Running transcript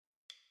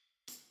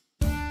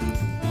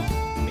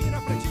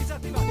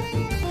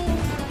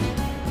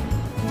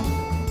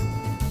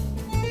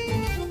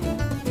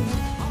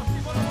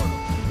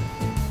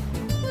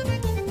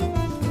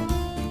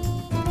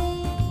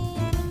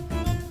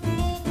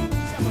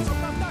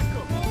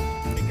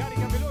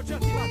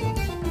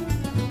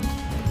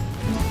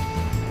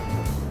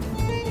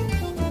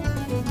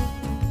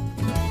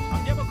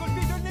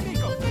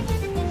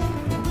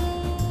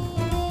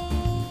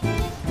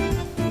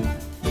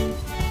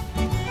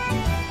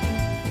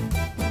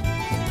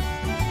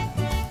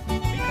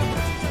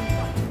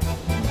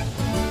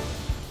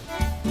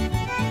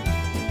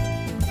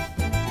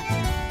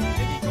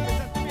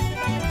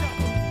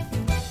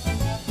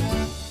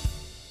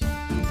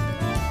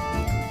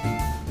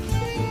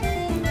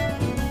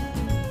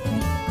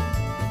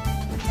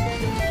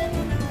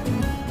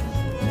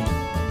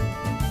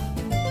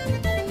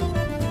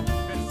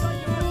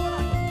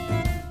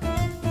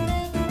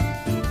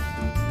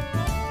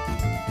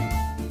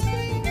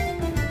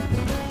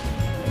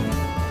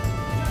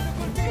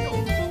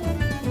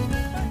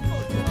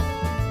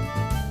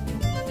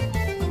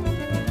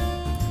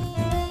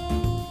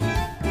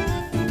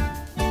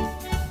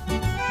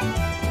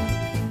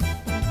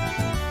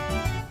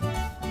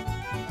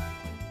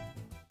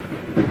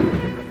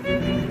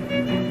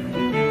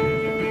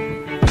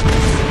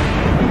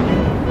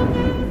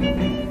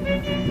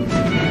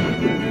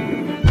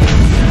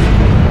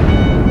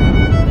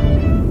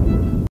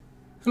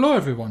Hello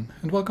everyone,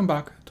 and welcome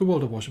back to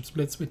World of Warships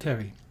Blitz with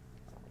Terry.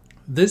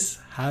 This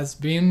has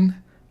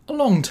been a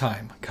long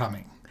time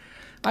coming.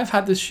 I've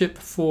had this ship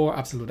for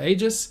absolute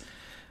ages,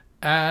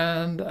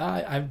 and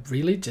I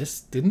really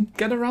just didn't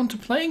get around to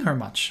playing her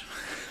much,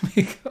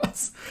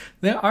 because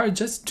there are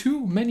just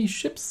too many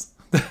ships.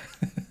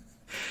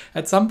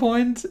 At some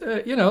point,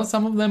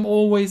 some of them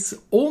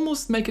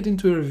almost make it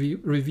into a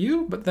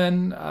review, but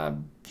then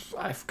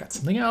I've got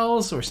something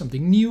else, or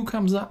something new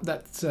comes up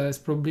that is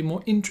probably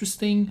more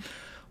interesting.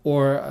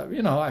 Or,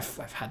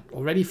 I've had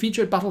already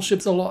featured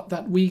battleships a lot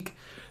that week.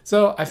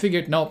 So I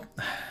figured, no,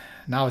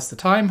 now is the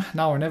time,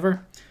 now or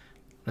never.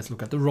 Let's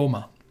look at the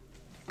Roma,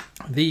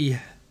 the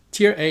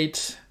Tier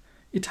 8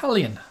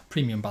 Italian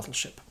premium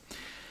battleship.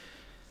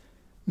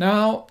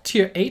 Now,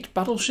 Tier 8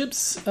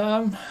 battleships,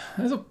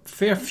 there's a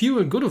fair few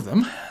and good of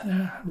them.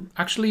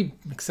 Actually,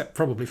 except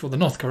probably for the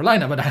North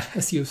Carolina, but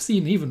as you've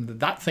seen, even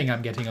that thing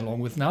I'm getting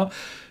along with now,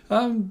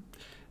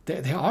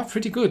 they are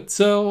pretty good.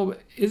 So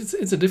it's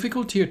a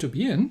difficult tier to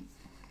be in.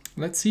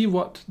 Let's see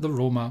what the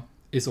Roma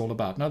is all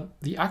about. Now,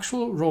 the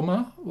actual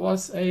Roma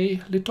was a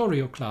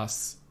Littorio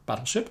class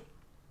battleship.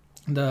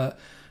 The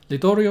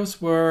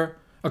Littorios were...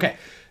 Okay,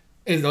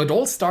 it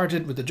all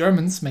started with the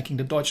Germans making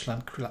the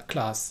Deutschland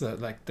class,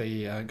 like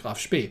the Graf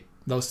Spee,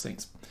 those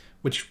things,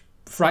 which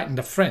frightened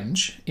the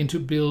French into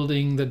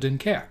building the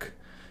Dunkerque,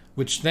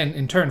 which then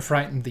in turn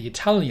frightened the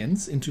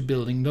Italians into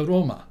building the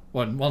Roma.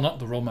 Well, not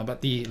the Roma,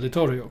 but the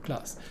Littorio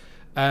class.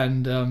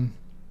 And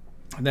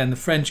then the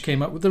French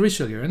came up with the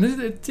Richelieu. And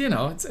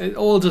it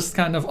all just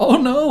kind of, oh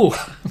no,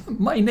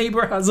 my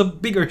neighbor has a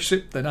bigger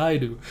ship than I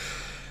do.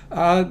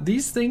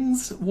 These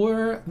things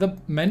were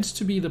meant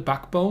to be the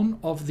backbone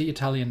of the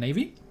Italian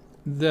Navy.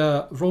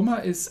 The Roma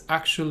is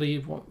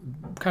actually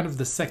kind of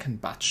the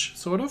second batch,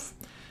 sort of,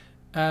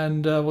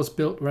 and was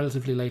built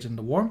relatively late in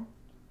the war.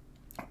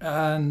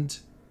 And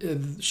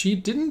she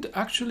didn't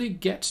actually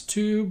get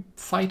to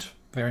fight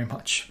very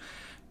much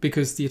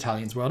because the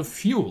Italians were out of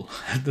fuel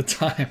at the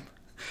time.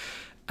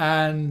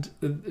 And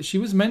she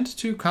was meant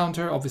to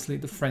counter, obviously,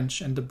 the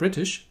French and the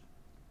British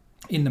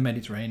in the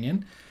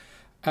Mediterranean.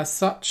 As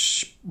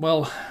such,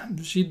 well,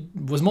 she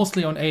was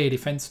mostly on AA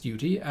defense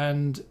duty,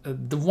 and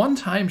the one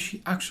time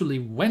she actually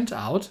went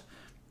out,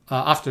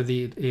 after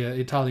the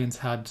Italians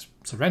had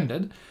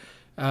surrendered,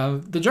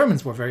 the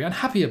Germans were very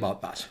unhappy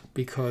about that,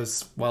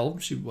 because, well,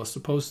 she was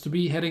supposed to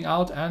be heading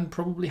out and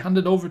probably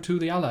handed over to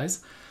the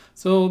Allies.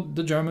 So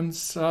the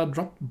Germans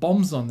dropped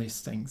bombs on these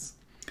things.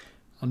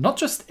 Not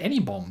just any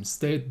bombs,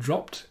 they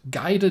dropped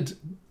guided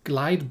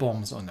glide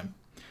bombs on them.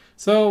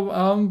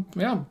 So,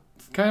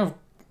 kind of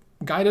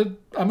guided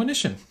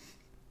ammunition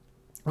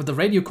with the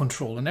radio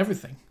control and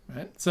everything,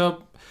 right?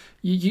 So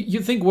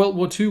you think World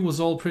War II was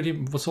all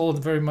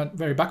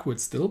very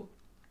backwards still.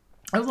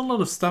 There's a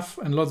lot of stuff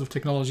and lots of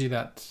technology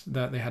that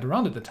they had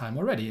around at the time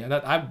already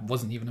that I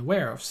wasn't even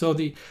aware of. So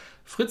the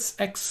Fritz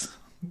X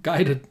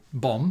guided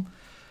bomb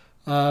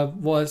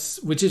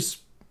which is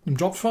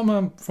dropped from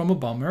a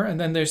bomber, and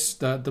then there's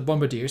the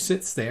bombardier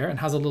sits there and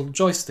has a little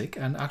joystick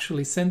and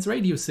actually sends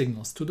radio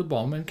signals to the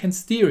bomb and can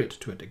steer it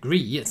to a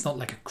degree. It's not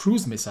like a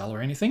cruise missile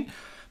or anything,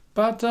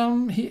 but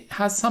he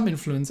has some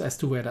influence as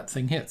to where that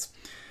thing hits.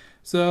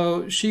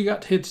 So she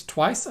got hit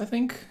twice, I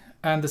think,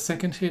 and the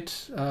second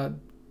hit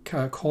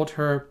caught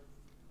her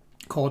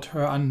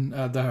on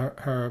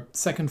her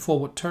second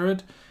forward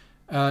turret,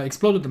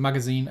 exploded the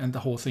magazine, and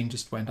the whole thing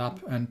just went up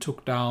and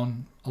took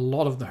down a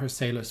lot of her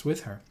sailors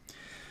with her.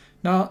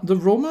 Now, the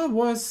Roma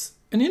was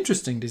an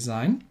interesting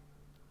design,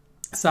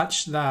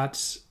 such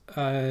that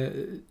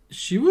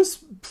she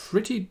was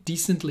pretty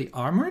decently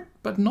armored,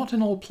 but not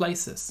in all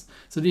places.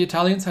 So the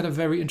Italians had a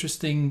very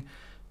interesting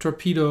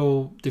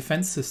torpedo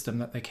defense system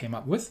that they came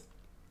up with,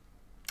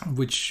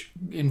 which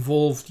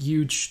involved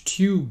huge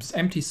tubes,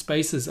 empty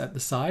spaces at the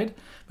side,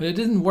 but it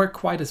didn't work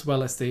quite as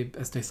well as they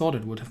thought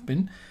it would have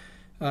been.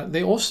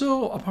 They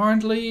also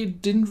apparently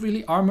didn't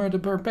really armor the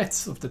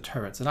barbettes of the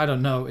turrets, and I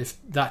don't know if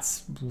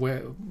that's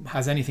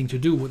has anything to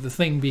do with the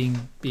thing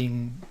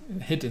being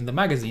hit in the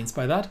magazines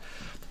by that.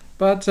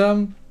 But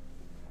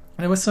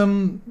there was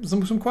some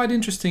quite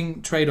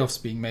interesting trade-offs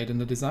being made in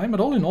the design. But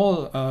all in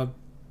all,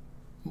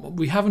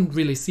 we haven't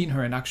really seen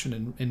her in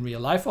action in real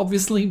life,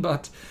 obviously,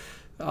 but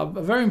a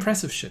very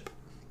impressive ship.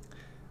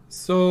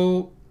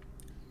 So,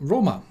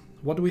 Roma,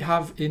 what do we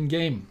have in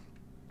game?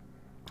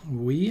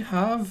 We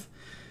have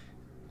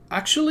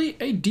actually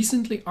a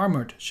decently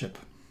armored ship.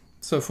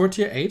 So for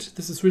Tier 8,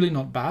 this is really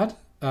not bad.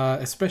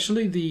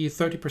 Especially the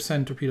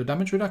 30% torpedo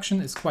damage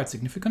reduction is quite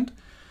significant.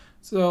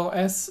 So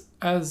as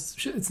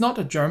it's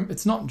not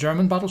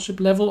German battleship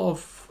level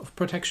of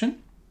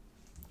protection,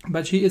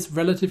 but she is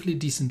relatively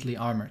decently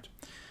armored.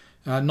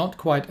 Not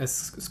quite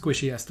as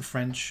squishy as the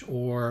French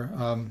or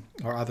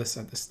others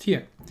at this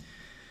tier.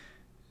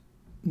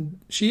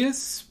 She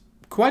is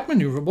quite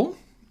maneuverable.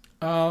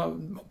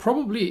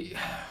 Probably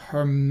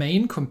her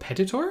main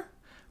competitor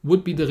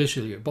would be the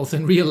Richelieu, both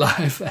in real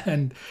life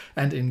and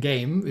in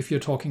game, if you're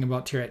talking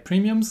about Tier 8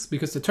 premiums,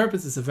 because the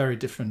Turpis is a very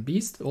different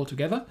beast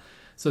altogether.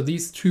 So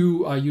these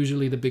two are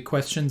usually the big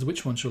questions: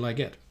 which one shall I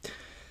get?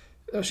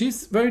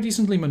 she's very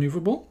decently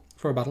maneuverable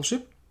for a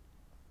battleship,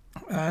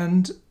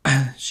 and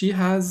she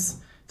has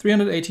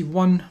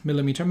 381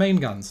 millimeter main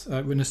guns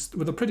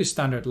with a pretty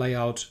standard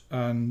layout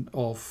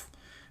of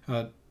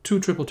 2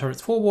 triple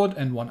turrets forward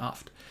and 1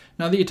 aft.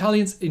 Now the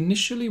Italians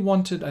initially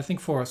wanted, I think,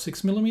 4 or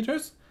 6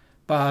 millimeters,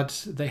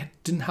 but they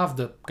didn't have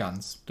the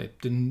guns. They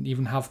didn't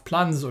even have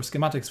plans or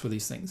schematics for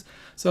these things.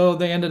 So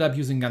they ended up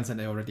using guns that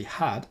they already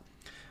had.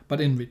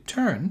 But in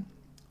return,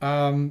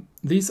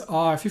 these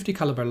are 50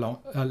 caliber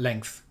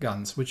length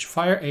guns, which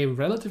fire a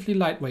relatively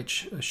lightweight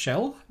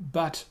shell,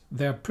 but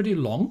they're pretty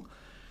long,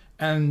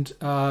 and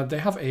they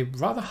have a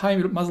rather high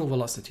muzzle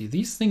velocity.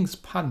 These things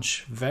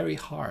punch very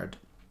hard.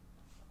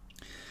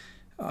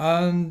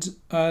 And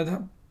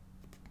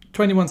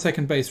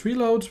 21-second base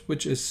reload,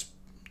 which is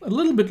a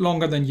little bit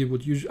longer than you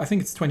would usually. I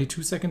think it's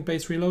 22-second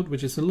base reload,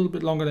 which is a little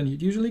bit longer than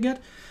you'd usually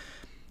get.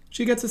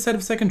 She gets a set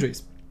of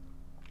secondaries,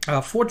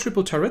 4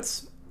 triple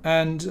turrets,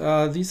 and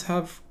these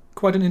have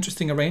quite an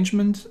interesting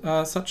arrangement,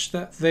 such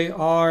that they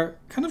are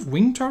kind of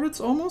wing turrets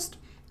almost.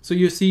 So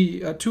you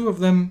see 2 of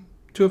them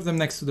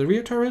next to the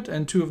rear turret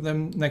and 2 of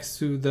them next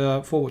to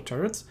the forward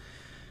turrets,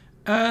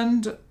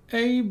 and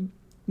a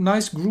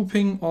nice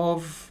grouping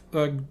of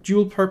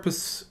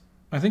dual-purpose.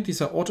 I think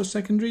these are auto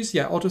secondaries.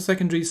 Yeah, auto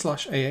secondaries /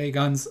 AA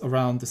guns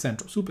around the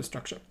central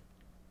superstructure.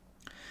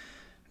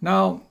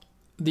 Now,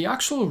 the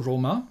actual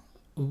Roma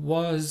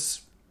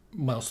was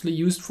mostly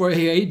used for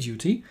AA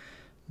duty,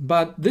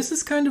 but this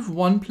is kind of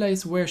one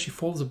place where she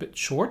falls a bit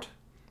short,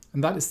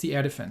 and that is the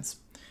air defense.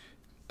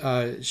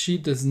 She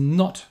does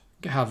not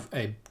have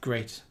a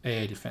great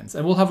AA defense,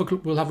 and we'll have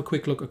a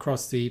quick look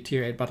across the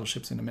Tier 8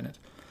 battleships in a minute.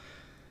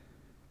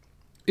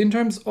 In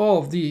terms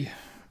of the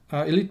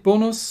elite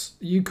bonus,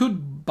 you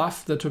could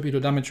buff the torpedo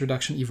damage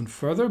reduction even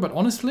further, but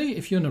honestly,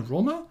 if you're in a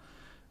Roma,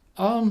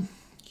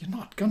 you're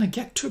not gonna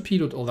get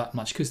torpedoed all that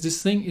much, because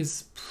this thing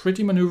is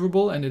pretty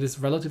maneuverable and it is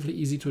relatively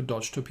easy to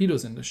dodge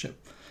torpedoes in the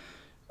ship.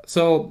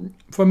 So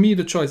for me,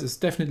 the choice is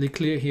definitely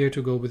clear here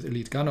to go with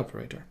elite gun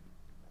operator,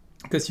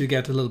 because you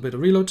get a little bit of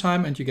reload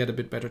time and you get a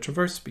bit better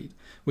traverse speed,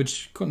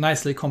 which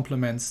nicely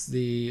complements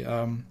the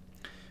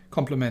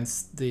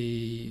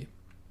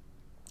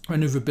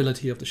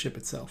maneuverability of the ship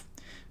itself.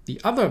 The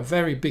other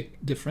very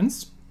big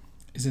difference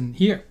is in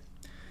here.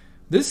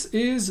 This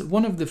is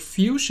one of the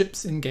few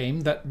ships in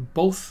game that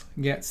both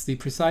gets the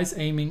precise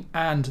aiming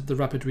and the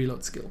rapid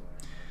reload skill.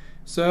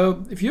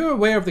 So if you're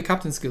aware of the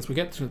captain skills, we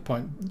get to the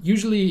point.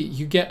 Usually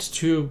you get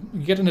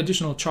an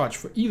additional charge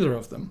for either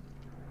of them,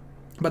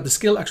 but the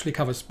skill actually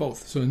covers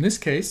both. So in this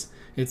case,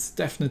 it's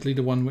definitely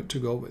the one to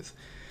go with.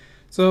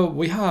 So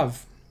we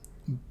have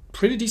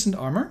pretty decent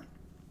armor.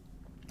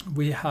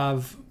 We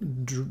have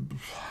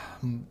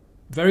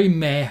very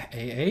meh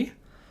AA,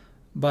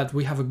 but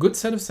we have a good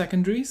set of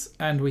secondaries,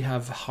 and we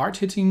have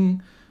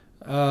hard-hitting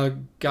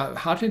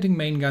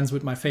main guns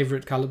with my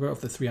favorite caliber of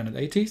the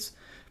 380s,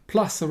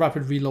 plus a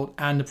rapid reload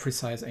and a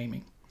precise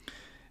aiming,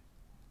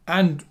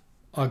 and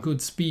a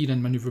good speed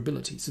and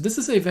maneuverability. So this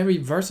is a very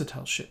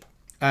versatile ship.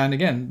 And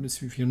again,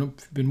 if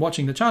you've been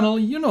watching the channel,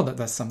 you know that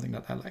that's something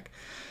that I like.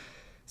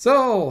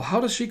 So how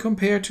does she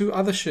compare to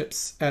other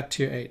ships at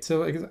Tier 8?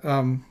 So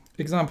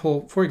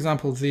for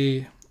example,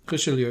 the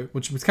Richelieu,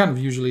 which was kind of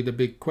usually the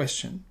big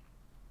question.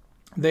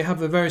 They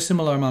have a very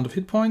similar amount of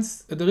hit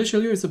points. The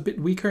Richelieu is a bit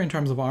weaker in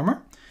terms of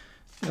armor.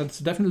 That's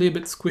definitely a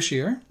bit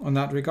squishier on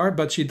that regard,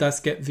 but she does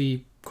get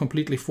the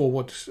completely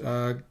forward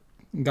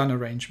gun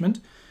arrangement.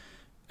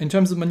 In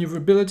terms of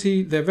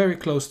maneuverability, they're very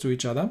close to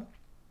each other.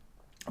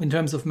 In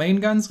terms of main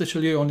guns,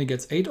 Richelieu only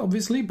gets 8,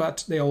 obviously,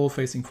 but they are all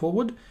facing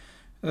forward.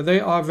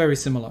 They are very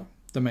similar,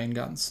 the main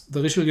guns.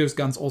 The Richelieu's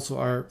guns also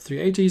are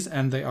 380s,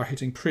 and they are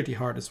hitting pretty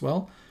hard as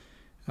well.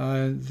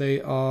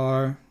 They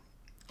are,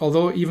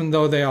 even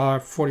though they are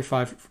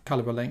 45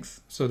 caliber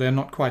length, so they're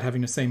not quite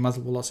having the same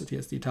muzzle velocity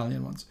as the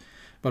Italian ones.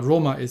 But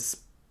Roma is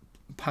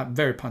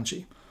very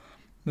punchy.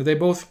 They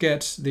both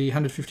get the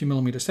 150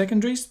 millimeter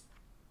secondaries,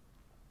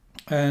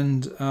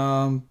 and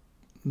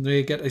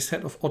they get a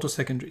set of auto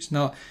secondaries.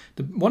 Now,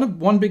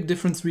 one big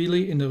difference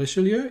really in the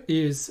Richelieu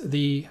is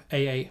the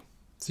AA.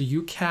 So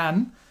you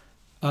can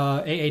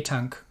AA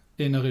tank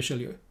in a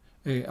Richelieu.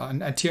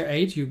 At Tier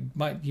 8, you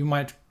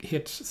might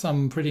hit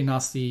some pretty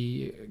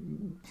nasty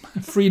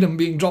freedom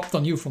being dropped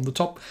on you from the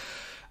top.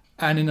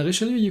 And in a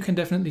Richelieu, you can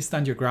definitely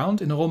stand your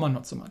ground. In a Roma,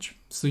 not so much.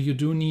 So you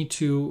do need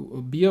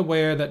to be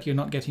aware that you're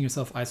not getting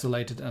yourself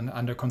isolated and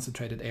under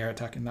concentrated air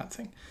attack in that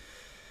thing.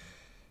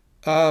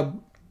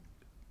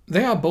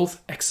 They are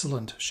both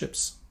excellent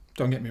ships,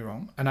 don't get me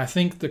wrong. And I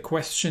think the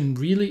question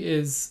really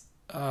is,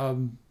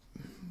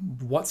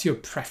 what's your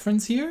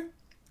preference here?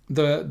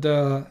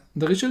 The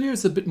Richelieu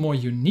is a bit more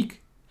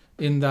unique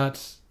in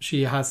that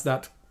she has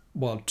that,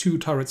 2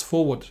 turrets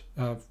forward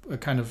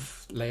kind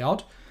of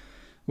layout,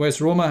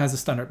 whereas Roma has a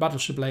standard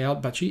battleship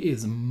layout, but she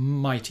is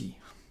mighty.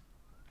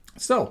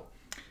 So,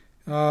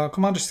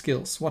 commander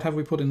skills, what have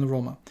we put in the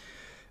Roma?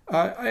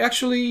 I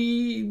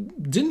actually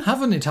didn't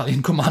have an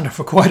Italian commander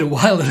for quite a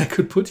while that I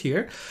could put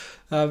here,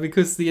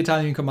 because the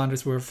Italian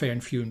commanders were fair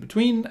and few in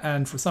between,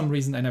 and for some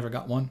reason I never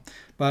got one.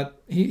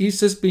 But he's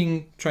just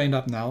being trained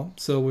up now.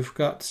 So we've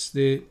got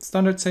the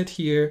standard set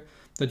here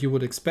that you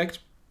would expect.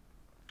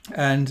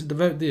 And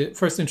the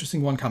first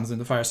interesting one comes in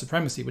the fire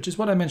supremacy, which is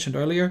what I mentioned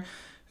earlier,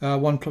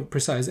 one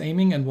precise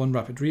aiming and one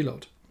rapid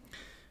reload.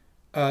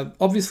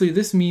 Obviously,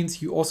 this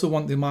means you also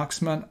want the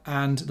marksman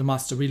and the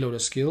master reloader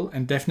skill,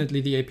 and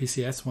definitely the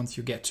APCS once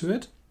you get to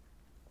it.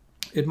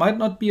 It might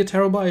not be a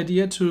terrible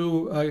idea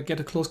to get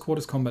a close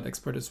quarters combat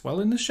expert as well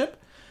in this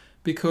ship,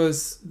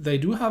 because they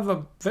do have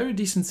a very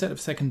decent set of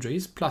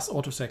secondaries, plus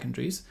auto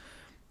secondaries.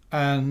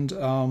 And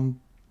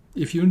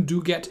if you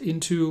do get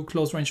into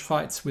close range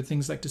fights with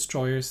things like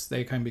destroyers,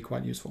 they can be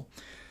quite useful.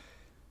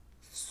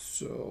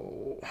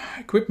 So,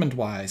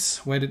 equipment-wise,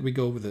 where did we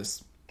go with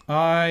this?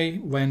 I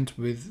went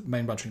with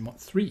main battery mod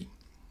 3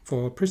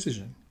 for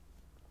precision,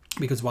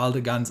 because while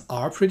the guns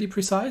are pretty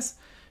precise,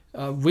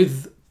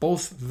 with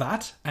both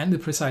that and the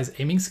precise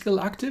aiming skill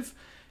active,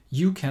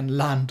 you can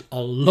land a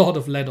lot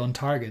of lead on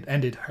target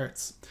and it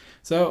hurts.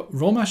 So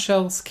Roma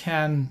shells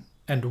can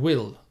and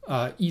will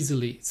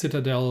easily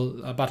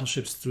citadel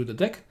battleships through the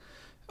deck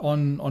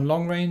on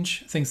long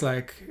range. Things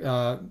like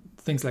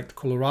the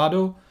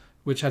Colorado,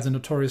 which has a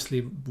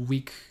notoriously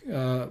weak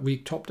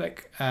top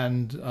deck,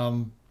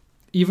 and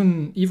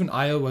even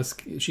Iowa,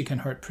 she can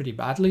hurt pretty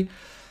badly.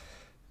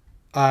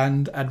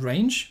 And at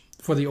range,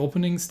 for the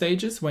opening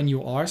stages, when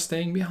you are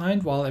staying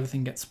behind while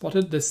everything gets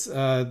spotted, this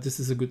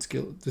is a good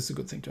skill. This is a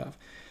good thing to have.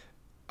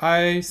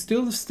 I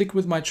still stick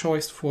with my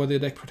choice for the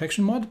deck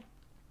protection mod,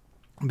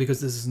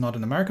 because this is not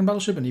an American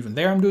battleship, and even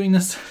there I'm doing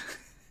this.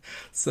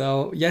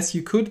 So yes,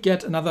 you could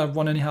get another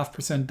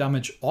 1.5%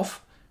 damage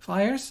off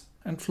fires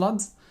and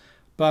floods,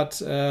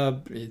 but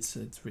it's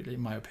really,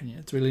 in my opinion,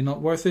 it's really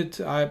not worth it.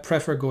 I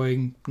prefer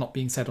not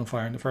being set on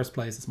fire in the first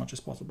place as much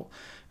as possible.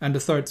 And the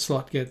third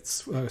slot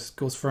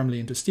goes firmly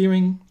into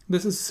steering.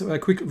 This is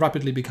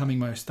rapidly becoming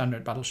my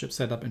standard battleship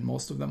setup in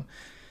most of them.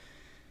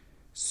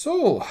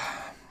 So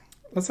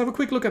let's have a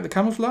quick look at the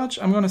camouflage.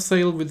 I'm going to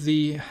sail with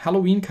the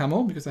Halloween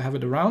camo because I have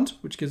it around,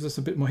 which gives us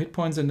a bit more hit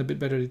points and a bit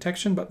better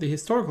detection. But the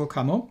historical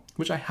camo,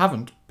 which I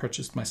haven't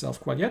purchased myself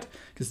quite yet,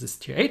 because this is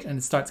tier 8 and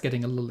it starts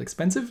getting a little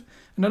expensive,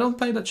 and I don't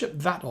play that ship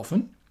that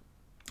often,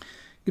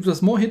 gives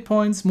us more hit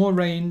points, more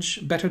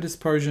range, better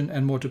dispersion,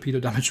 and more torpedo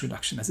damage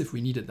reduction, as if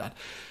we needed that.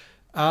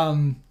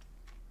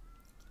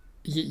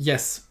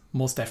 Yes,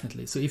 most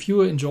definitely. So if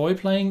you enjoy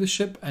playing the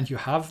ship and you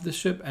have the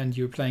ship and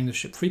you're playing the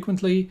ship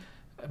frequently,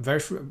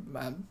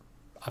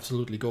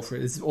 absolutely go for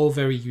it. It's all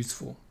very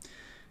useful.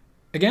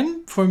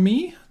 Again, for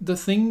me, the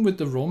thing with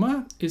the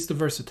Roma is the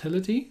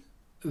versatility,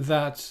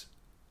 that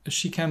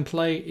she can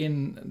play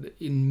in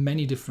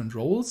many different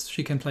roles.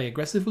 She can play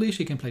aggressively,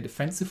 she can play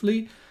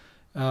defensively,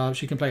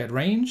 she can play at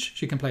range,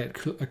 she can play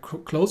at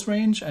close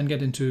range and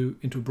get into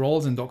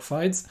brawls and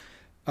dogfights.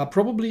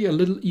 Probably a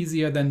little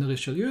easier than the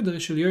Richelieu. The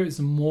Richelieu is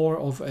more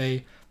of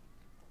a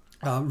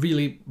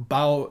really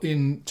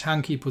bow-in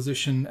tanky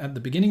position at the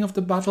beginning of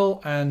the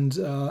battle, and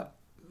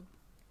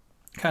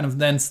kind of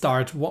then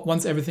start,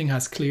 once everything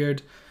has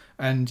cleared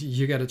and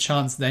you get a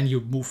chance, then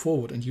you move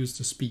forward and use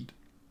the speed.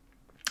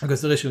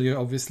 Because the Richelieu,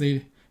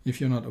 obviously,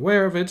 if you're not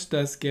aware of it,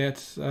 does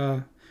get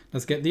the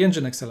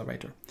engine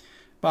accelerator.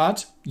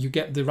 But you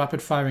get the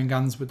rapid firing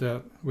guns with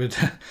the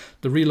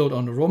reload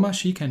on the Roma.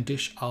 She can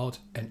dish out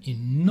an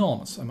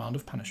enormous amount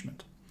of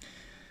punishment.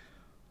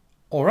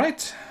 All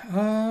right,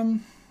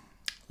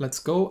 let's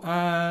go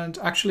and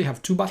actually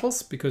have 2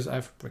 battles, because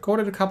I've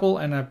recorded a couple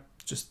and I've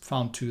just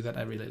found 2 that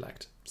I really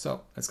liked.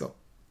 So let's go.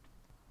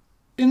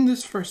 In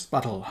this first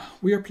battle,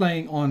 we are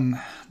playing on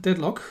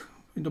Deadlock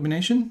in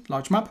Domination,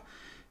 large map,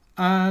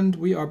 and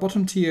we are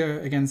bottom tier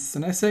against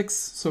an Essex,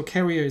 so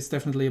carrier is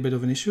definitely a bit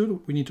of an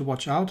issue. We need to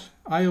watch out.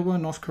 Iowa,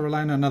 North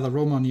Carolina, another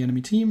Roma on the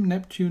enemy team,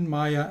 Neptune,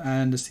 Maya,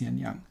 and the Cian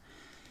Yang.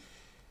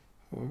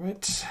 All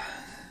right.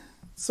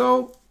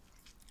 So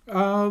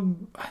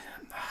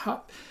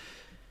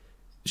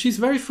she's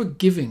very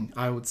forgiving,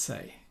 I would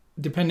say.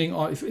 Depending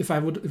on if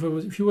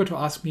you were to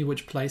ask me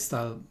which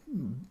playstyle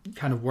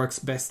kind of works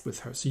best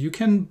with her. So you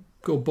can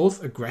go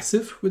both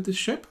aggressive with the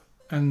ship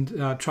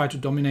and try to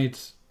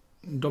dominate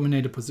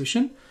a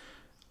position,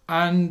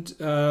 and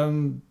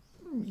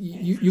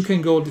you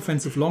can go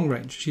defensive long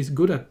range. She's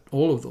good at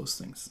all of those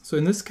things. So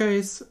in this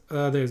case,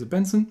 there's a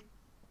Benson,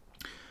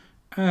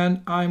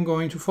 and I'm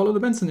going to follow the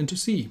Benson into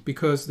sea,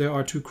 because there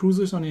are 2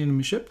 cruisers on the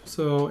enemy ship.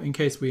 So in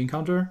case we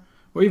encounter,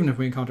 or even if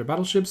we encounter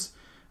battleships,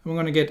 I'm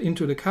going to get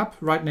into the cap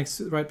right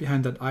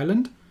behind that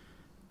island,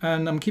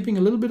 and I'm keeping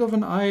a little bit of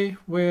an eye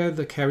where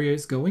the carrier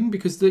is going,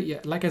 because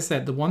like I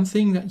said, the one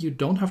thing that you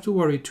don't have to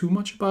worry too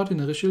much about in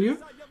the Richelieu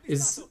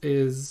is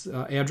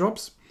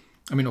airdrops.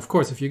 I mean, of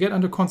course, if you get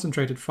under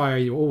concentrated fire,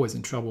 you're always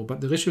in trouble, but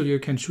the Richelieu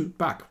can shoot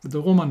back. With the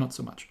Roma, not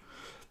so much.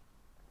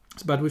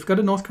 But we've got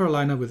a North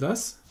Carolina with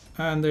us,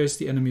 and there's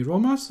the enemy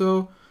Roma.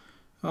 So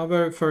our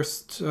very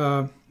first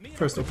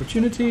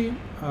opportunity,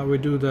 we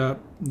do the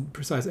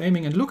precise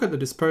aiming, and look at the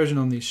dispersion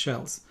on these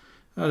shells.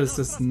 That is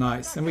just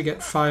nice. And we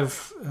get five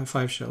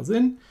shells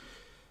in.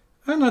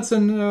 And that's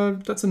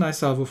a nice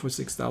salvo for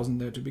 6,000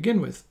 there to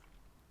begin with.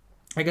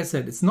 Like I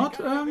said, it's not...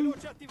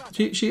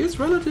 she is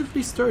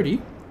relatively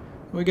sturdy.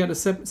 We get a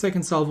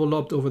second salvo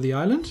lobbed over the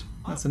island.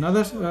 That's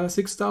another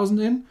 6,000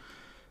 in.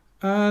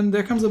 And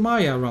there comes a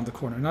Maya around the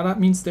corner. Now that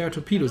means there are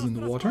torpedoes in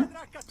the water.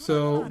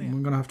 So we're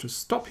going to have to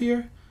stop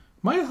here.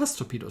 Maya has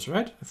torpedoes,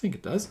 right? I think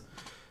it does.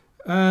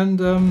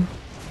 And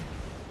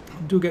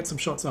do get some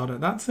shots out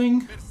of that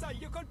thing.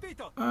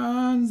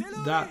 And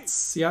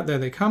that's... yeah, there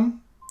they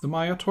come. The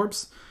Maya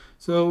torps.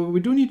 So we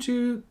do need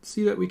to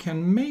see that we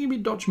can maybe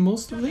dodge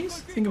most of these.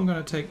 I think I'm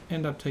going to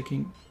end up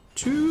taking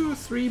 2 or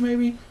 3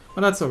 maybe.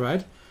 But that's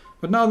alright.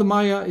 But now the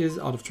Maya is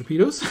out of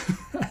torpedoes.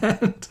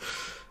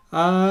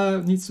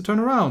 And needs to turn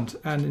around.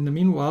 And in the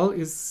meanwhile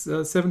is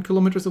 7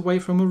 kilometers away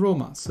from a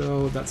Roma.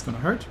 So that's going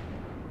to hurt.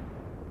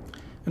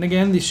 And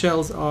again, these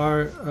shells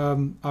have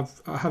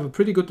a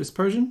pretty good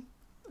dispersion.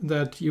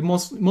 That you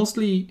most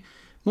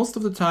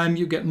of the time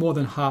you get more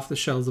than half the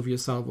shells of your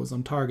salvos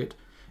on target,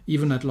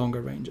 even at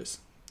longer ranges.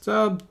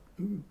 So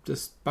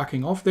just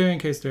backing off there in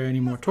case there are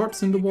any more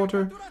torps in the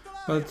water.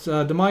 But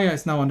the Maya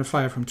is now under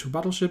fire from 2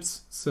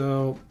 battleships,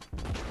 so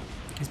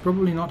he's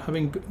probably not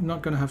going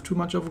to have too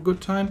much of a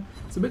good time.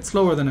 It's a bit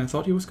slower than I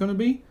thought he was going to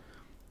be.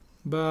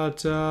 But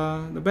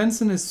the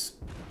Benson is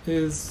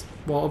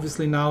well,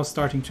 obviously now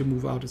starting to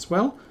move out as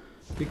well,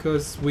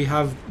 because we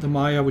have the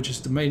Maya, which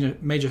is the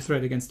major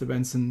threat against the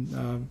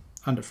Benson,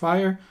 under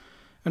fire.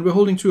 And we're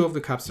holding 2 of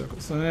the cap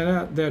circles. So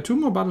there are 2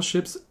 more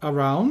battleships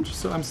around.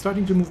 So I'm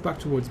starting to move back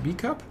towards B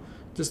cap.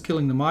 Just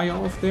killing the Maya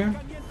off there.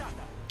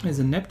 There's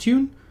a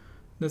Neptune.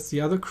 That's the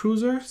other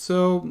cruiser.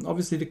 So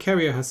obviously the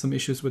carrier has some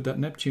issues with that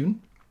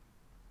Neptune.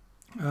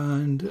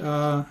 And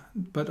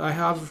but I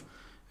have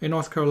a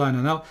North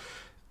Carolina. Now,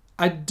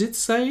 I did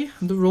say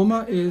the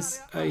Roma is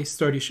a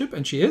sturdy ship,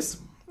 and she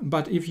is.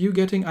 But if you're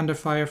getting under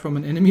fire from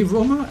an enemy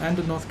Roma and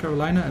a North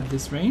Carolina at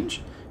this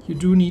range, you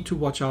do need to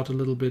watch out a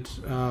little bit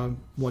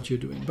what you're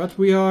doing. But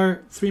we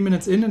are 3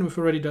 minutes in and we've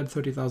already done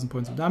 30,000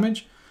 points of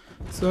damage.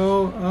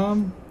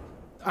 So,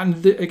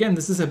 again,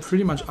 this is a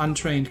pretty much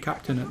untrained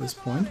captain at this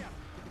point.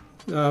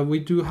 We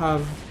do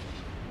have...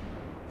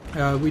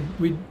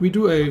 we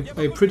do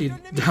a pretty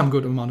damn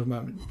good amount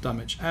of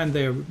damage. And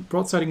they're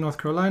broadsiding North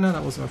Carolina.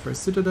 That was our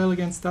first citadel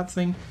against that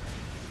thing.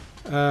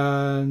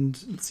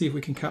 And let's see if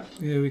we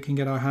can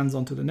get our hands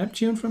onto the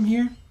Neptune from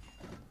here.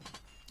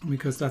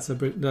 Because that's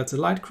a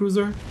light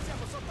cruiser.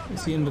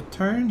 Is he in the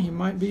turn? He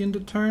might be in the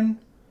turn.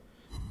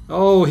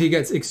 Oh, he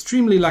gets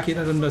extremely lucky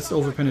that I'm just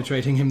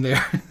over-penetrating him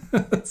there.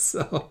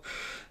 So,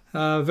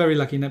 very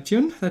lucky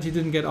Neptune that he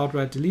didn't get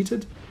outright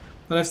deleted.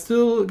 But I've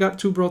still got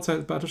 2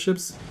 broadside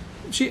battleships.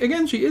 She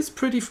is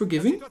pretty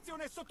forgiving.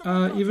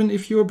 Even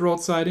if you're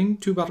broadsiding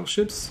 2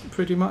 battleships,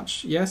 pretty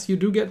much, yes, you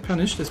do get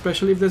punished,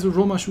 especially if there's a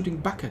Roma shooting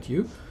back at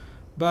you.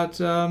 But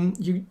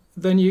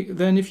then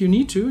if you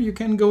need to, you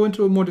can go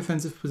into a more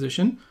defensive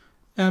position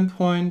and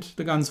point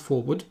the guns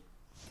forward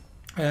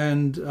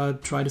and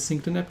try to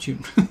sink the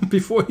Neptune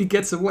before he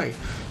gets away.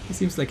 It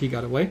seems like he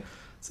got away.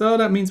 So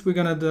that means we're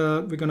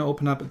gonna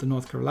open up at the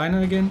North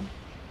Carolina again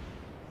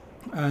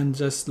and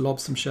just lob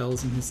some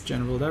shells in his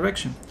general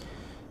direction.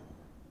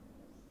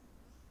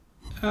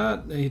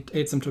 They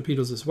ate some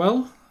torpedoes as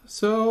well.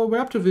 So we're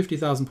up to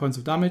 50,000 points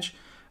of damage.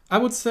 I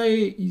would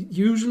say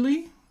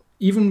usually,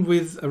 even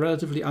with a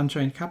relatively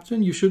untrained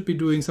captain, you should be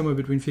doing somewhere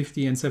between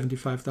 50 and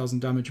 75,000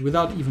 damage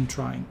without even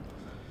trying.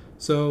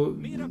 So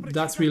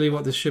that's really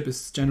what this ship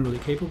is generally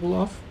capable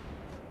of.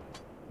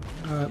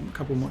 A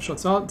couple more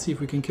shots out, see if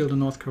we can kill the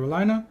North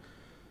Carolina.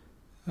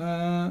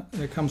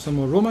 There come some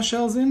more Roma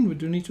shells in, we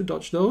do need to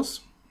dodge those.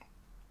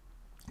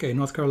 Okay,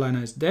 North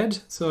Carolina is dead,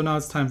 so now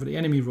it's time for the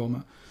enemy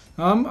Roma.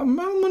 I'm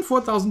on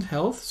 4,000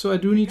 health, so I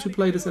do need to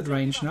play this at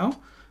range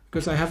now.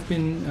 Because I have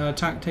been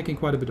taking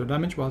quite a bit of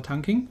damage while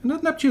tanking. And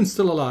that Neptune's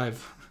still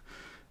alive.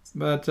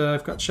 But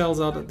I've got shells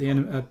out at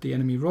the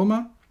enemy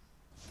Roma.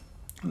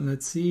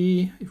 Let's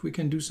see if we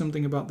can do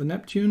something about the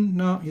Neptune.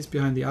 No, he's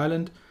behind the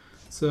island.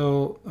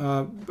 So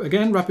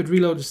again, rapid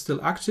reload is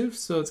still active.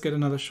 So let's get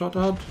another shot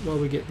out while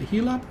we get the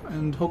heal up.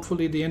 And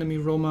hopefully the enemy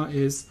Roma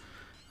is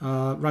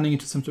running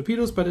into some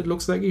torpedoes. But it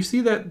looks like, you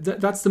see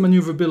that's the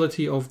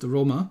maneuverability of the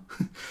Roma.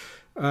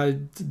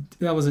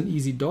 That was an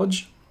easy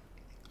dodge.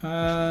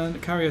 The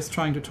carrier is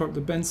trying to torp the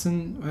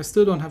Benson. I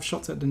still don't have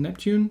shots at the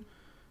Neptune.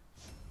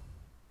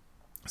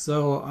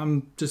 So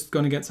I'm just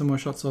going to get some more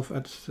shots off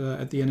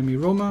at the enemy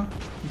Roma.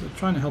 I'm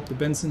trying to help the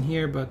Benson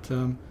here, but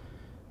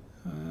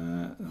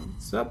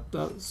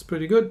that's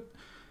pretty good.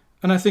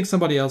 And I think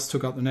somebody else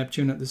took out the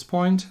Neptune at this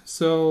point.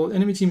 So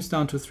enemy team's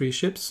down to 3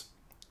 ships.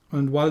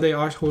 And while they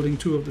are holding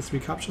 2 of the 3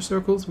 capture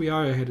circles, we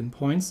are ahead in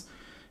points.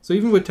 So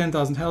even with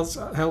 10,000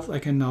 health, I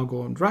can now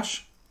go and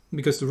rush,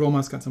 because the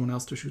Roma's got someone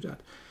else to shoot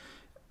at.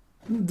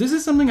 This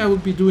is something I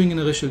would be doing in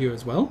a Richelieu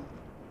as well.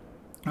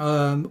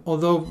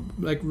 Although,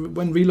 like,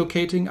 when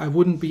relocating, I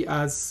wouldn't be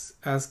as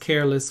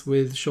careless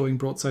with showing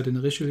broadside in a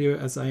Richelieu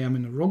as I am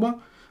in a Roma,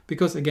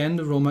 because again,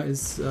 the Roma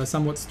is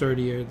somewhat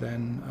sturdier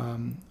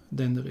than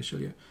the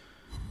Richelieu.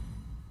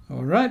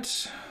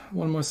 Alright,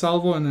 one more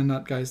salvo and then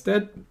that guy's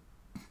dead.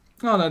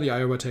 Oh, no, the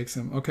Iowa takes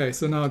him. Okay,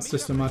 so now it's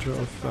just a matter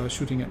of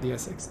shooting at the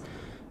Essex.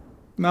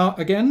 Now,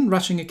 again,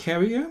 rushing a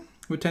carrier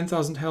with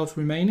 10,000 health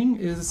remaining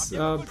is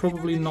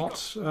probably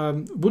not...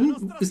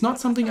 is not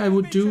something I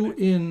would do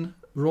in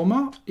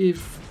Roma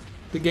if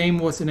the game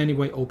was in any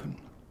way open.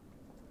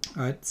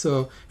 Alright,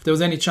 so if there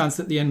was any chance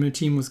that the enemy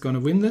team was going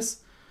to win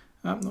this,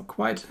 not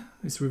quite.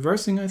 It's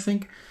reversing, I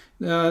think.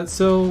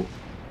 So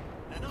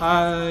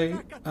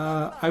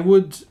I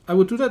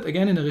would do that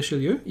again in a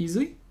Richelieu,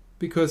 easy,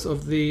 because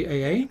of the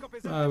AA.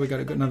 We got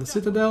another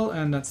Citadel,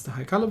 and that's the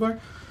high caliber.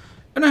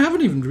 And I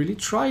haven't even really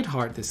tried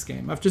hard this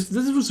game. This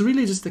was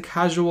really just a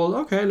casual,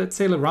 okay, let's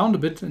sail around a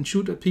bit and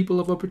shoot at people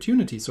of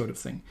opportunity sort of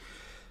thing.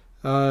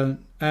 Roma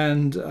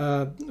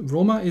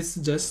is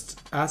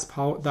just as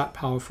that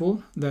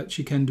powerful that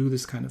she can do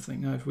this kind of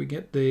thing. Now, if we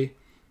get the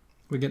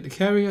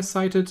carrier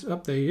sighted,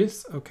 up there he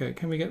is. Okay,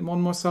 can we get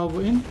one more salvo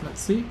in?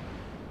 Let's see.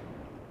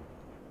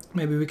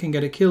 Maybe we can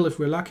get a kill if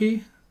we're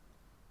lucky.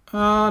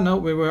 No,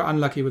 we were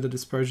unlucky with the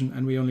dispersion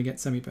and we only get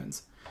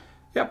semi-pens.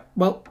 Yep,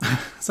 well,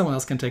 someone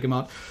else can take him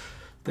out.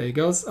 There he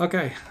goes.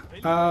 Okay,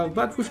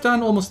 but we've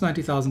done almost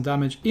 90,000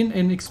 damage in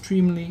an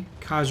extremely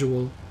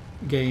casual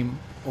game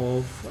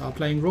of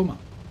playing Roma.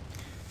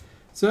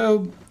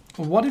 So,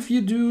 what if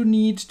you do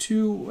need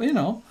to, you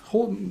know,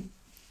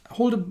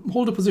 hold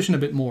a position a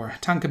bit more,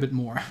 tank a bit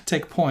more,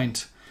 take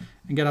point,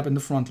 and get up in the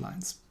front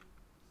lines?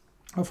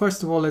 Well,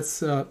 first of all,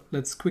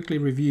 let's quickly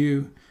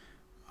review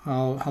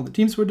how the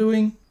teams were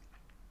doing.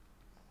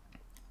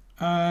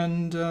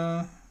 And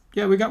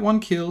yeah, we got one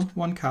kill,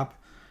 one cap,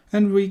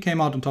 and we came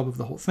out on top of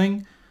the whole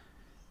thing.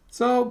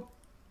 So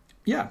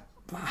yeah,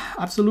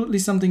 absolutely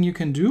something you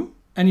can do.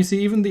 And you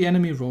see, even the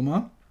enemy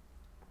Roma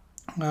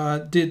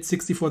did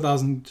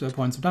 64,000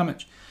 points of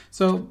damage.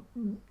 So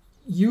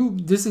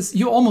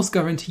you're almost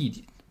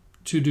guaranteed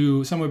to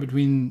do somewhere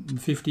between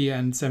 50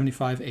 and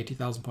 75,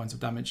 80,000 points of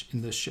damage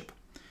in this ship.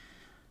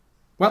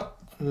 Well,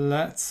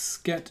 let's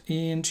get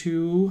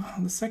into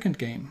the second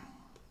game.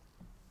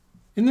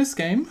 In this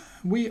game,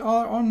 we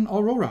are on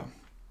Aurora.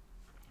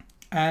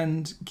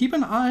 And keep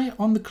an eye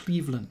on the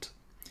Cleveland.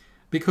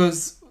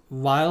 Because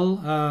while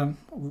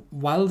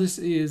this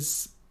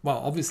is, well,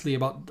 obviously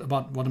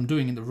about what I'm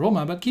doing in the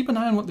Roma, but keep an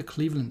eye on what the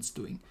Cleveland's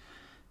doing.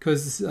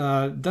 Because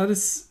that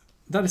is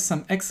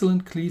some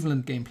excellent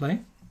Cleveland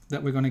gameplay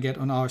that we're going to get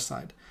on our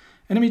side.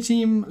 Enemy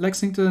team,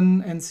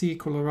 Lexington, NC,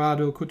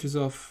 Colorado,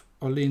 Kutuzov,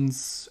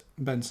 Orleans,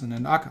 Benson,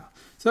 and Aka.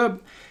 So,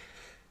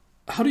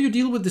 how do you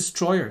deal with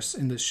destroyers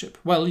in this ship?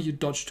 Well, you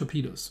dodge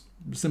torpedoes.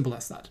 Simple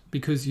as that.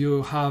 Because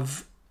you're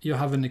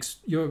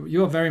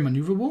very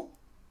maneuverable.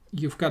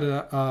 You've got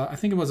I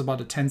think it was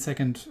about a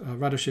 10-second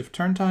rudder shift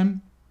turn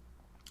time.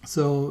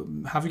 So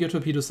have your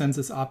torpedo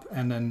sensors up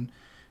and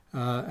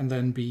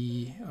then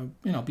be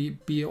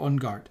on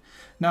guard.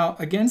 Now,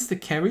 against the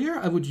carrier,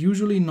 I would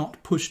usually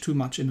not push too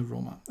much in the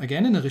Roma.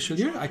 Again, in a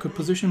Richelieu, I could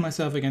position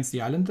myself against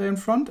the island there in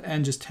front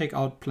and just take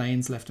out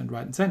planes left and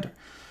right and center.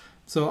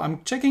 So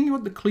I'm checking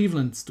what the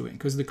Cleveland's doing,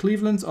 because the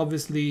Cleveland's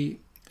obviously,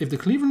 if the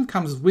Cleveland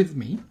comes with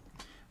me,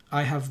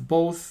 I have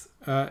both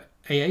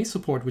AA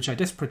support, which I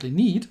desperately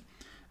need,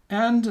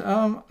 and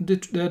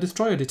the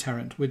destroyer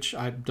deterrent, which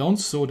I don't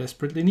so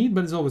desperately need,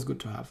 but it's always good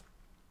to have,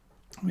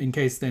 in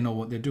case they know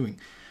what they're doing.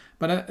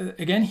 But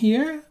again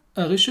here,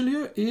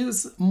 Richelieu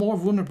is more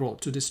vulnerable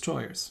to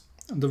destroyers.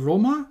 The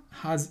Roma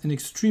has an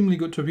extremely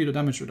good torpedo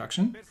damage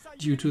reduction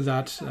due to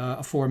that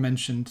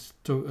aforementioned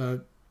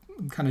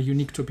kind of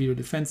unique torpedo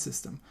defense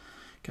system.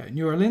 Okay,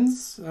 New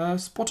Orleans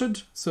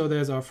spotted, so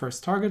there's our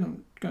first target.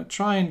 I'm going to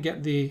try and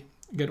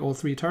get all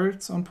three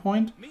turrets on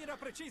point.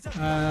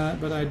 But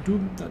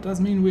that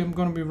does mean we're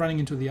going to be running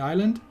into the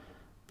island.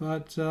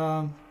 But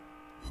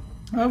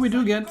we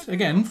do get,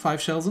 again,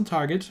 5 shells on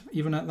target,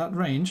 even at that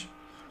range,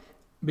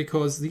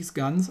 because these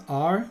guns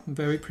are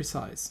very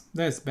precise.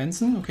 There's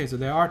Benson. Okay, so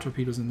there are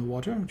torpedoes in the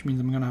water, which means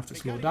I'm going to have to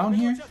slow down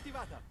here.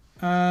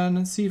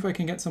 And see if I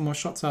can get some more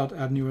shots out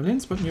at New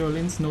Orleans. But New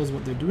Orleans knows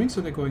what they're doing,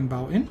 so they're going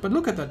bow in. But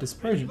look at that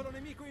dispersion.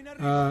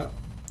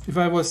 If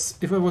I was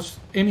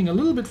aiming a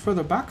little bit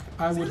further back,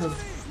 I would have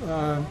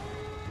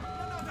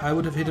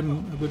hit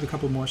him with a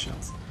couple more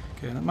shells.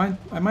 Okay, and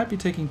I might be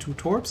taking 2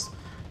 torps,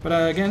 but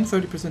again,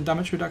 30%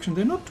 damage reduction.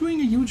 They're not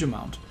doing a huge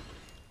amount,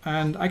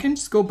 and I can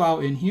just go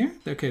bow in here.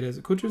 Okay, there's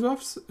a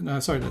Kutuzov.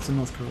 Sorry, that's a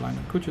North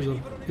Carolina. Kutuzov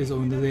is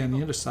over there on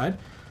the other side.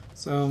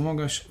 So I'm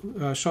going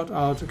to shot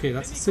out. Okay,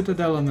 that's a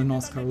Citadel on the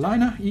North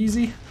Carolina,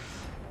 easy,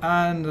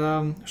 and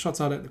shots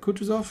out at the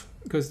Kutuzov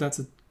because that's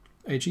a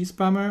HE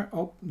spammer.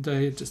 Oh,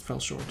 they just fell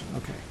short.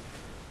 Okay.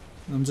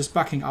 I'm just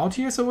backing out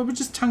here. So we're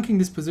just tanking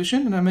this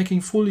position, and I'm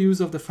making full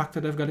use of the fact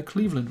that I've got a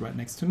Cleveland right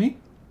next to me,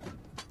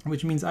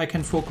 which means I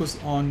can focus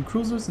on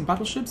cruisers and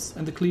battleships,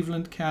 and the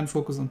Cleveland can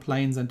focus on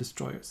planes and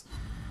destroyers.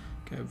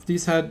 Okay, if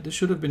this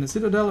should have been a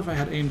Citadel if I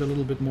had aimed a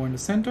little bit more in the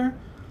center.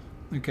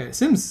 Okay,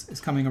 Sims is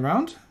coming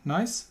around.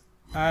 Nice.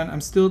 And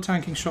I'm still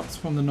tanking shots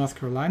from the North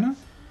Carolina.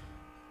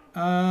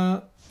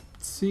 Let's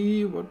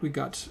see what we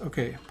got.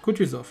 Okay,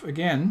 Kutuzov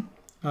again.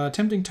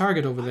 Tempting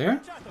target over there.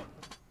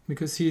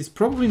 because he's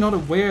probably not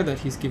aware that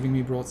he's giving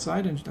me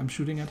broadside and I'm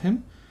shooting at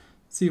him.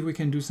 Let's see if we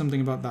can do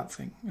something about that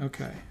thing.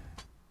 Okay.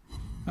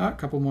 A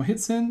couple more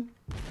hits in.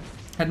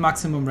 At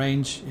maximum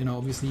range, you know,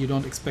 obviously you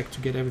don't expect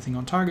to get everything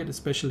on target,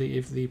 especially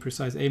if the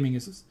precise aiming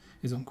is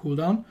on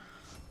cooldown.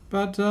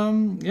 But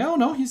yeah, oh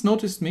no, he's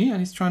noticed me and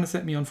he's trying to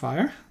set me on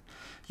fire.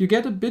 You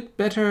get a bit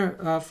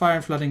better fire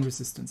and flooding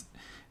resistance.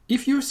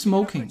 If you're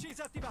smoking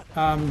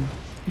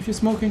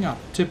up,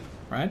 tip,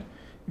 right?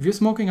 If you're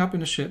smoking up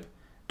in a ship,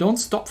 don't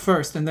stop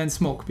first and then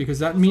smoke, because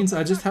that means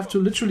I just have to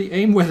literally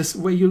aim where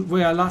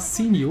I last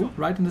seen you,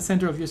 right in the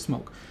center of your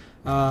smoke.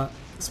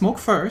 Smoke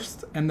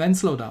first and then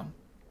slow down,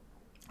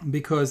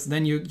 because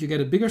then you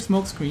get a bigger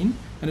smoke screen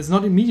and it's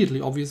not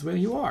immediately obvious where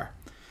you are.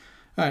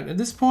 Alright, at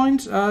this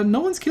point, no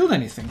one's killed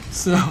anything,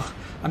 so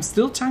I'm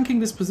still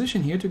tanking this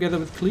position here together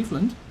with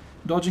Cleveland,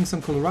 dodging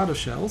some Colorado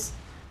shells,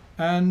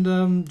 and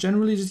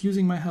generally just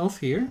using my health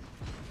here.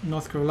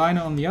 North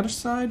Carolina on the other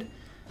side,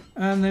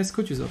 and there's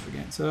Kutuzov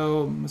again.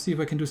 So let's see if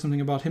I can do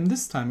something about him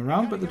this time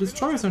around, but the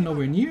destroyers are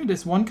nowhere near.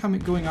 There's one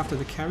going after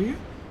the carrier.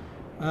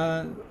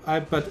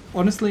 But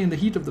honestly, in the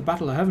heat of the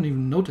battle, I haven't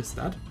even noticed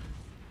that.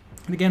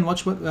 And again,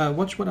 watch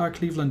what our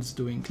Cleveland is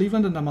doing.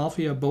 Cleveland and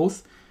Amalfi are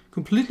both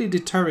completely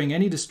deterring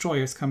any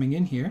destroyers coming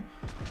in here.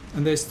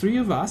 And there's 3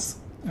 of us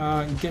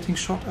getting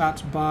shot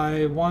at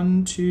by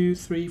 1, 2,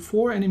 3,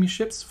 4 enemy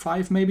ships.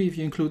 5 maybe if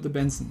you include the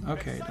Benson.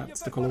 Okay,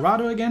 that's the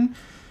Colorado again.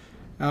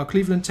 Now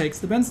Cleveland takes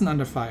the Benson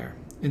under fire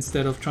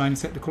instead of trying to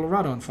set the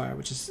Colorado on fire,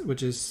 which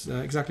is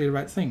exactly the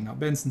right thing. Now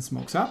Benson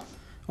smokes up.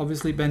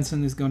 Obviously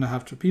Benson is going to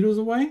have torpedoes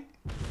away.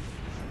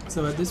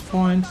 So at this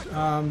point,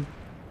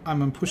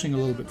 I'm pushing a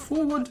little bit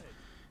forward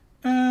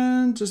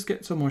and just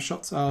get some more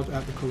shots out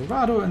at the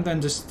Colorado, and then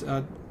just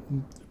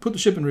put the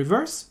ship in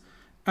reverse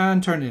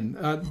and turn in.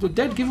 The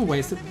dead giveaway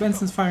is that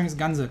Benson's firing his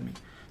guns at me.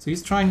 So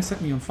he's trying to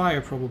set me on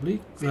fire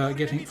probably,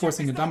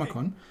 forcing a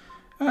Damacon.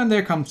 And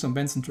there comes some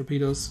Benson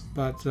torpedoes,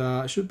 but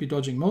I should be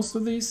dodging most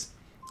of these.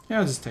 Yeah,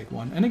 I'll just take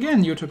one. And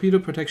again, your torpedo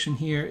protection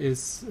here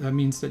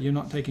means that you're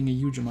not taking a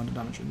huge amount of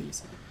damage on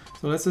these.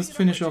 So let's just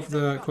finish off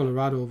the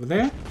Colorado over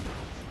there.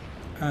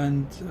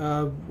 And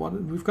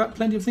we've got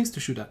plenty of things to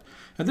shoot at.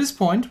 At this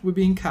point, we're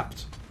being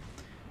capped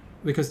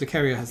because the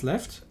carrier has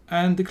left,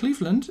 and the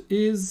Cleveland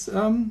is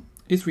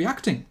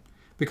reacting.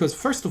 Because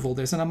first of all,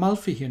 there's an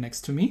Amalfi here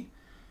next to me.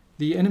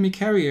 The enemy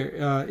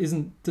carrier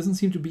doesn't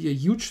seem to be a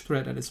huge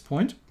threat at this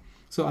point.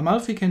 So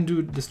Amalfi can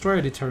do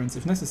destroyer deterrence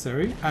if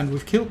necessary, and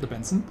we've killed the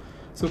Benson.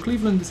 So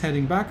Cleveland is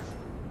heading back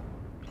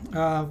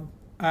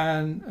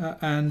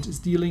and is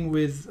dealing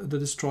with the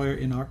destroyer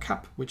in our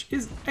cap, which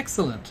is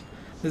excellent.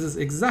 This is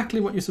exactly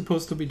what you're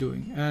supposed to be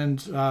doing.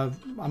 And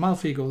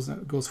Amalfi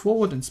goes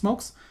forward and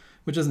smokes,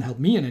 which doesn't help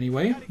me in any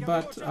way,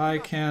 but I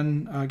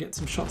can get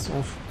some shots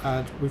off.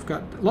 We've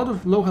got a lot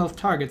of low health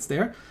targets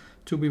there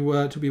to be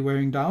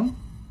wearing down.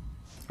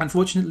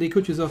 Unfortunately,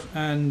 Kutuzov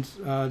and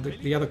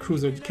the other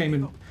cruiser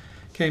came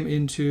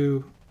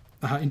into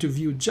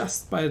view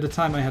just by the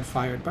time I had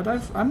fired. But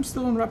I'm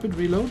still on rapid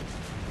reload,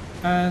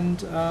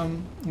 and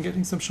I'm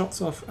getting some shots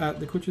off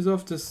at the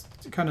Kutuzov,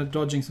 just kind of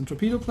dodging some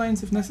torpedo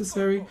planes if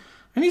necessary.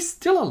 And he's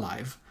still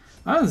alive.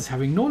 I was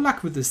having no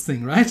luck with this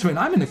thing, right? When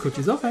I'm in a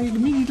Kutuzov, I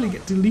immediately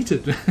get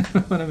deleted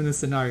when I'm in a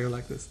scenario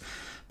like this.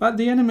 But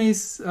the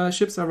enemy's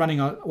ships are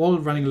all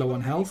running low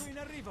on health.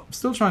 I'm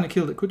still trying to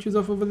kill the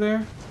Kutuzov over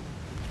there.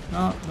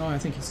 No, I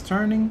think he's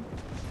turning.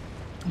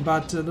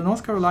 But the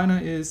North Carolina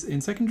is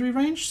in secondary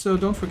range, so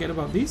don't forget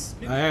about these.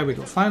 There we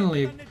go.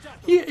 Finally,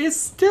 he is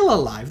still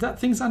alive. That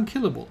thing's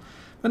unkillable.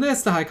 But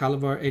there's the high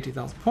caliber,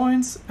 80,000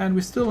 points, and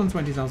we're still on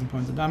 20,000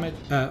 points of damage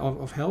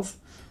of health.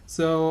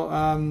 So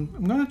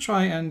I'm gonna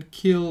try and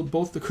kill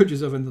both the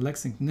Kutuzov and the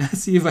Lexington.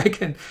 See if I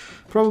can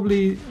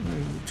probably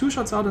 2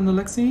 shots out on the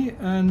Lexi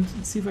and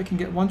see if I can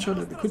get 1 shot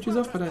at the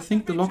Kutuzov. But I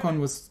think the lock-on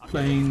was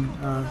playing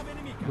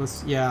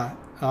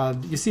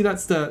you see,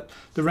 that's the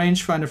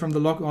rangefinder from the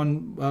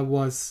lock-on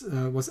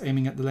was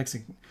aiming at the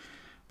Lexington.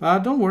 But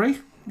don't worry,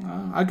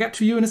 I'll get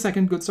to you in a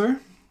second, good sir.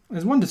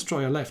 There's 1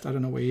 destroyer left. I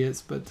don't know where he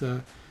is, but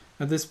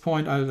at this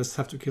point I'll just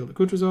have to kill the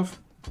Kutuzov,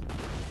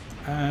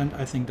 and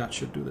I think that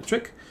should do the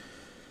trick.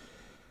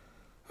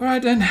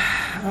 Alright then,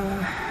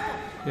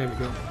 there we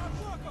go.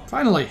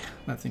 Finally,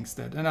 that thing's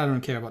dead, and I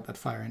don't care about that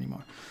fire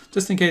anymore.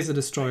 Just in case the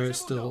destroyer is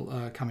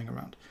still coming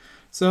around.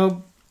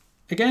 So,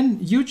 again,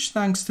 huge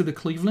thanks to the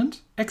Cleveland.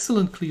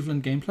 Excellent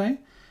Cleveland gameplay.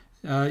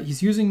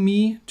 He's using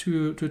me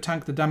to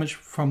tank the damage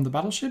from the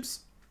battleships.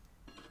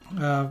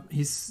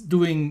 He's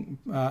doing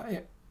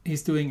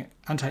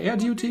anti-air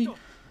duty.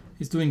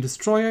 He's doing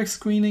destroyer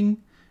screening,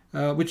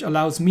 which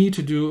allows me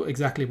to do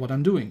exactly what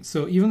I'm doing.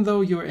 So even though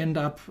you end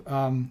up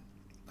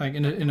like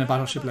in a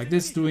battleship like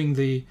this, doing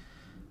the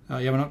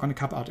we're not going to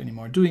cap out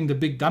anymore, doing the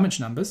big damage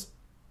numbers,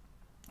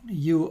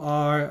 you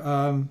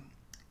are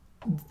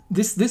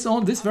this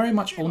very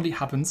much only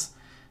happens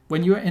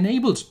when you are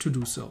enabled to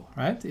do so,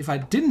 right? If I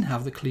didn't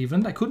have the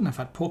Cleveland, I couldn't have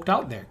had poked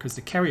out there, because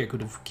the carrier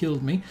could have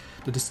killed me,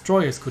 the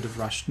destroyers could have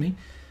rushed me,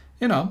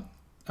 you know.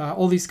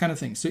 all these kind of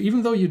things. So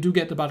even though you do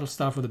get the battle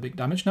star for the big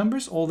damage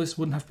numbers, all this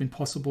wouldn't have been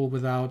possible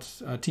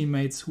without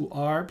teammates who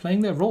are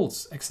playing their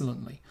roles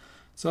excellently.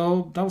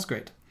 So that was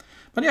great.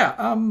 But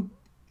yeah,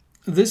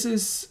 this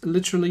is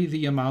literally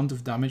the amount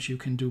of damage you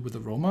can do with the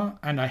Roma,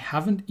 and I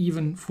haven't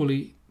even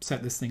fully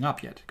set this thing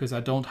up yet, because I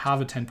don't have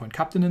a 10-point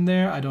captain in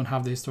there, I don't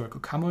have the historical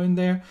camo in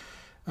there,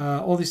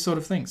 all these sort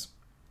of things.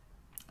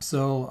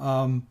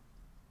 So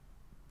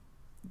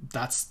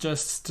that's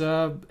just,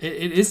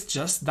 it is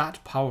just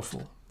that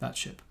powerful, that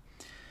ship.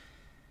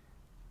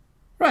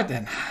 Right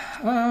then,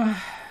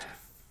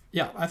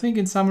 yeah, I think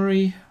in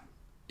summary,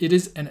 it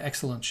is an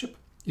excellent ship.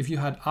 If you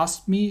had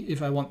asked me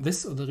if I want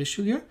this or the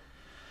Richelieu,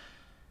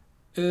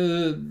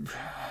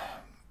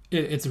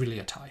 it's really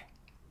a tie.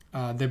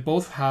 They're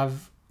both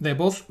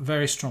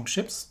very strong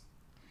ships.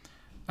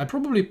 I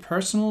probably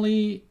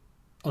personally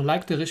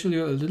like the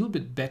Richelieu a little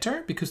bit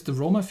better because the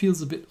Roma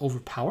feels a bit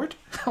overpowered,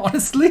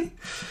 honestly,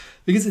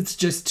 because it's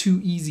just too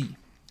easy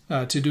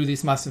to do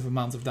these massive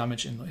amounts of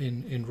damage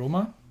in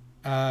Roma.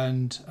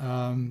 And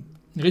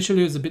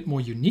Richelieu is a bit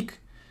more unique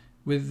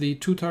with the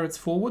 2 turrets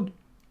forward,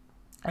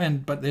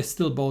 but they're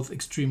still both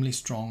extremely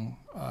strong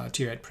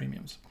tier 8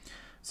 premiums.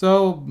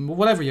 So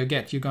whatever you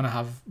get, you're gonna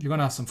have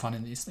some fun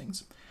in these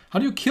things. How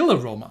do you kill a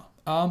Roma?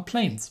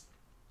 Planes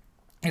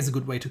is a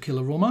good way to kill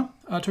a Roma.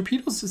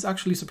 Torpedoes is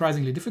actually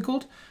surprisingly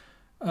difficult,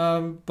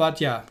 but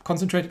yeah,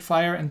 concentrated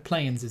fire and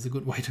planes is a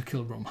good way to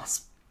kill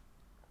Romas.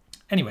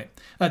 Anyway,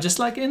 just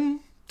like in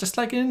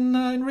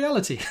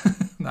reality,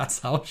 that's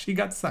how she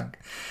got sunk.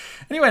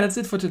 Anyway, that's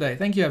it for today.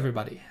 Thank you,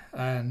 everybody,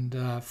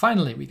 and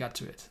finally we got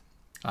to it.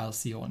 I'll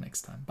see you all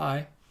next time.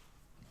 Bye.